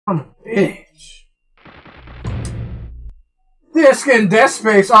I'm a bitch. Disc and desk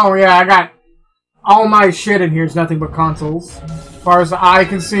space. Oh yeah, I got all my shit in here is nothing but consoles. As far as the eye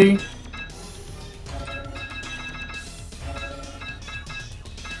can see.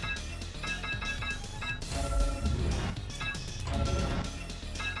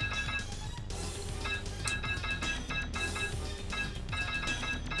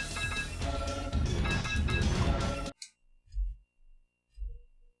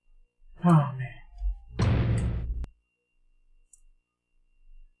 Oh man.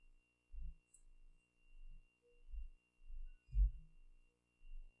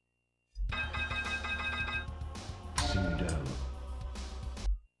 Sindel.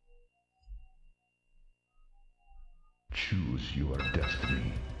 Choose your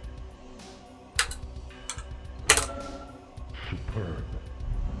destiny. Superb.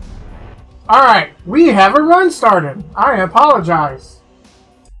 Alright, we have a run started. I apologize.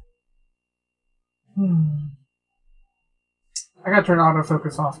 I gotta turn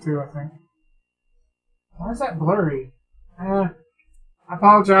autofocus off too, I think. Why is that blurry? I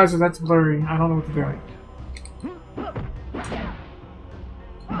apologize if that's blurry. I don't know what to do.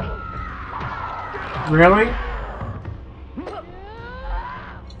 Really?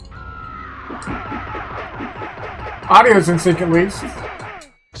 Audio's in sync at least.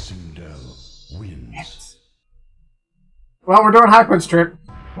 Sindel wins. Well, we're doing high punch trick.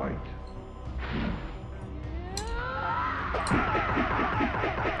 Fight.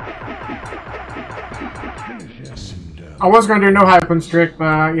 I was gonna do no high punch trick,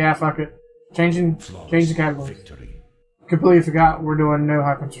 but yeah, fuck it. Change the category. Completely forgot we're doing no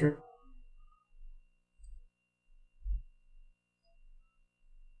high punch trick.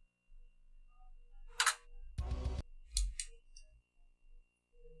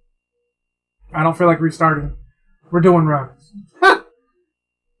 I don't feel like restarting. We're doing runs.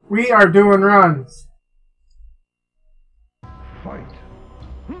 We are doing runs. Fight.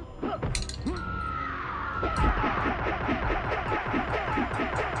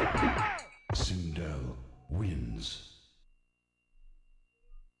 Sindel wins.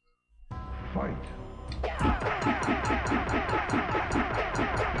 Fight.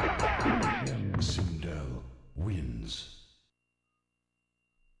 Sindel wins.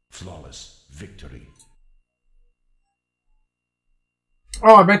 Flawless victory.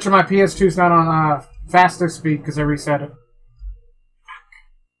 Oh, I bet you my PS2's not on faster speed because I reset it.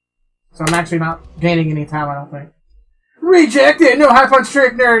 So I'm actually not gaining any time, I don't think. Rejected! No high punch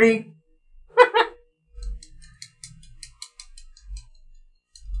trick, nerdy!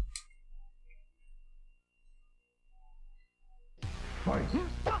 Fight.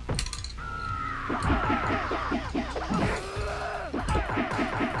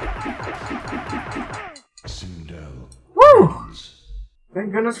 Sindel. Woo!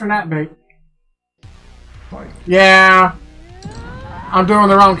 Thank goodness for that bait. Fight. Yeah. I'm doing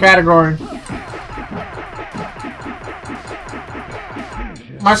the wrong category.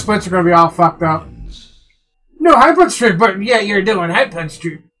 My splits are gonna be all fucked up. No high punch trick, but yeah, you're doing high punch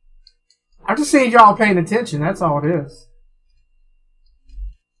trick. I'm just seeing y'all paying attention, that's all it is.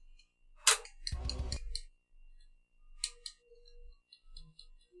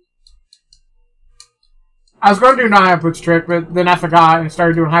 I was going to do no high punch trick, but then I forgot and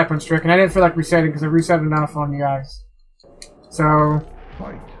started doing high punch trick, and I didn't feel like resetting because I reset enough on you guys. So,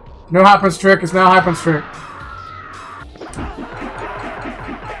 no high punch trick is now high punch trick.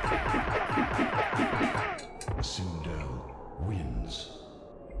 Sindel wins.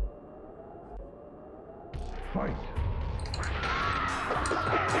 Fight.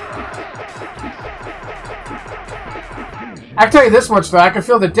 I can tell you this much though, I can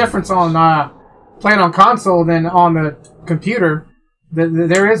feel the difference on playing on console than on the computer.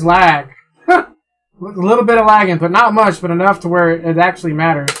 There is lag. A little bit of lagging, but not much, but enough to where it actually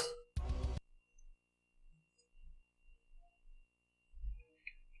matters.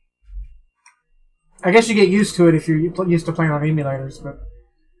 I guess you get used to it if you're used to playing on emulators, but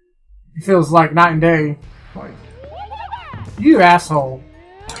it feels like night and day. Fight. You asshole.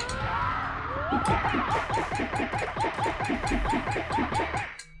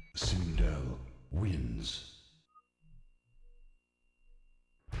 Sindel wins.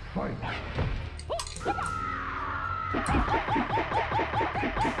 Fight.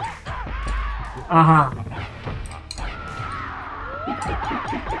 Uh-huh.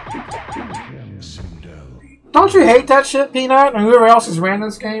 Don't you hate that shit, Peanut, and whoever else has ran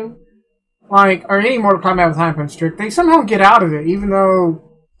this game? Like, or any Mortal Kombat with high punch trick, they somehow get out of it, even though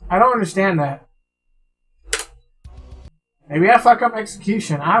I don't understand that. Maybe I fuck up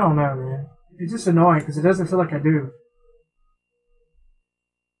execution. I don't know, man. It's just annoying because it doesn't feel like I do.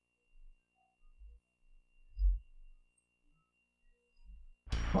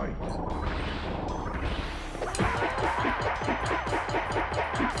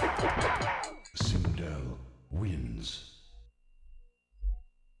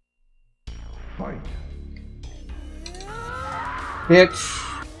 Fight. Bitch.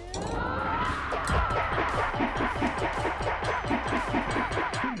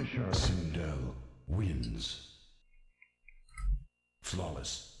 Sindel wins.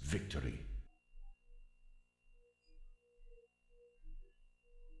 Flawless victory.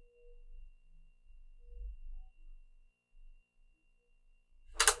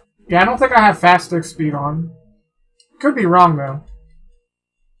 Yeah, I don't think I have fast stick speed on. Could be wrong though.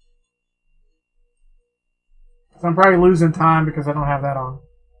 So I'm probably losing time because I don't have that on.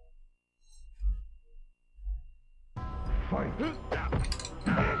 Fight.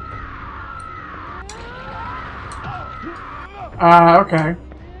 Okay.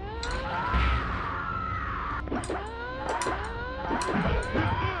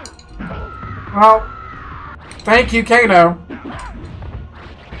 Well, thank you, Kano.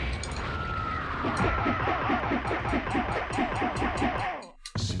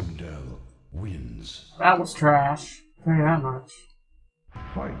 Sindel wins. That was trash. I'll tell you that much.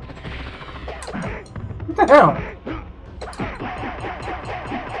 Fight. What the hell?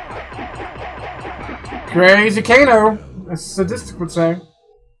 Crazy Kano, as Sadistic would say.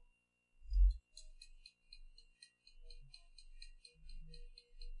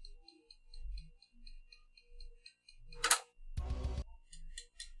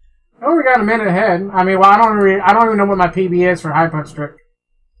 Oh, we got a minute ahead. I mean, well, I don't even know what my PB is for high punch trick.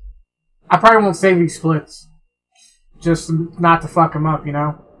 I probably won't save these splits, just not to fuck them up, you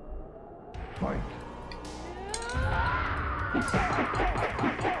know. Fight.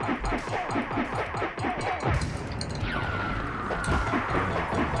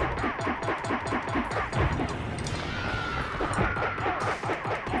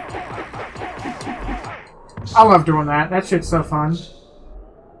 I love doing that. That shit's so fun.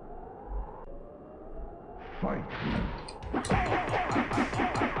 Fight.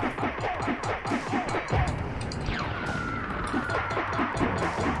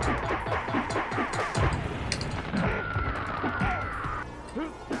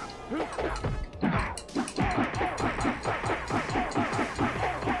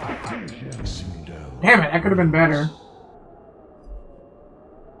 Damn it, that could have been better.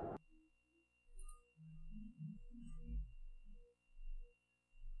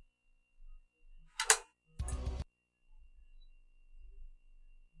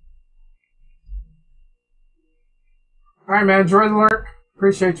 Alright, man, enjoy the lurk.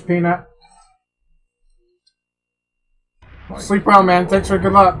 Appreciate you, Peanut. Sleep well, man. Thanks for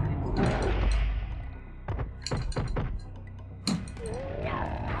good luck.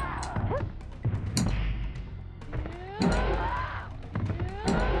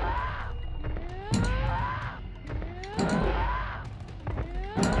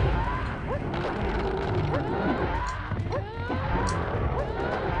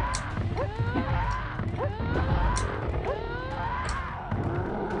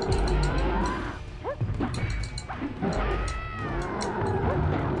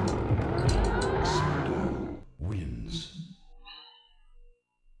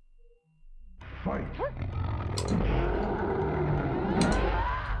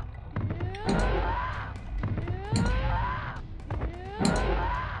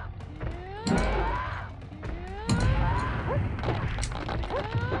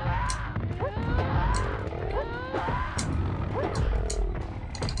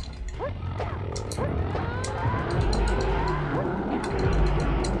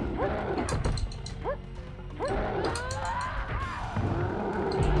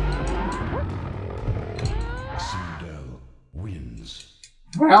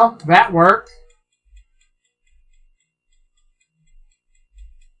 Well, that worked.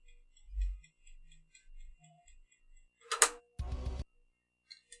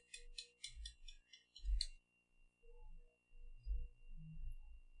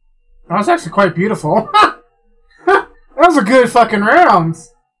 That was actually quite beautiful. That was a good fucking round.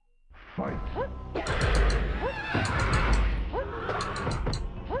 Fight.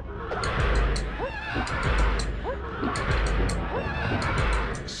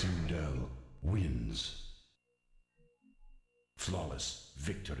 Sindel wins. Flawless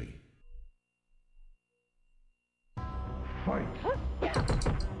victory. Fight.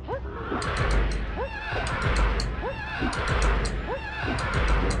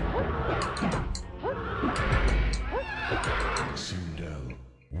 Sindel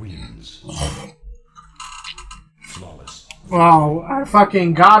wins. Flawless. Well, I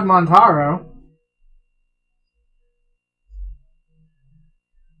fucking God Montaro.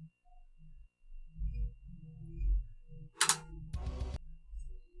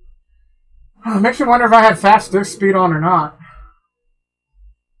 Makes me wonder if I had fast disc speed on or not.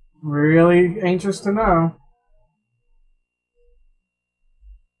 Really anxious to know.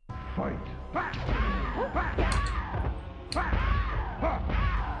 Fight.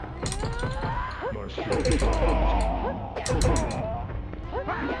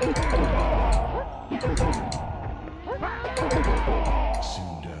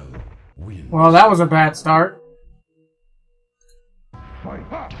 Sindel wins. Well, that was a bad start. Fight.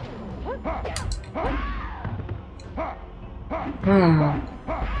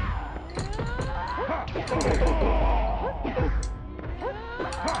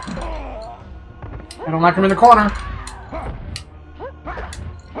 I don't like him in the corner.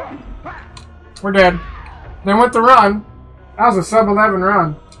 We're dead. Then with the run. That was a sub-11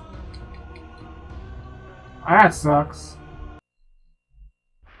 run. That sucks.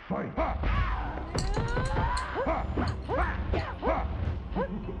 Fight.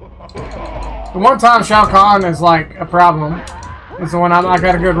 The one time Shao Kahn is like a problem is the one I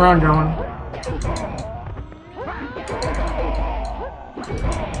got a good run going.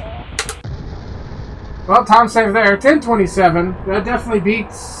 Well, time save there. 10:27. That definitely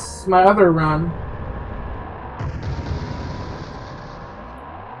beats my other run.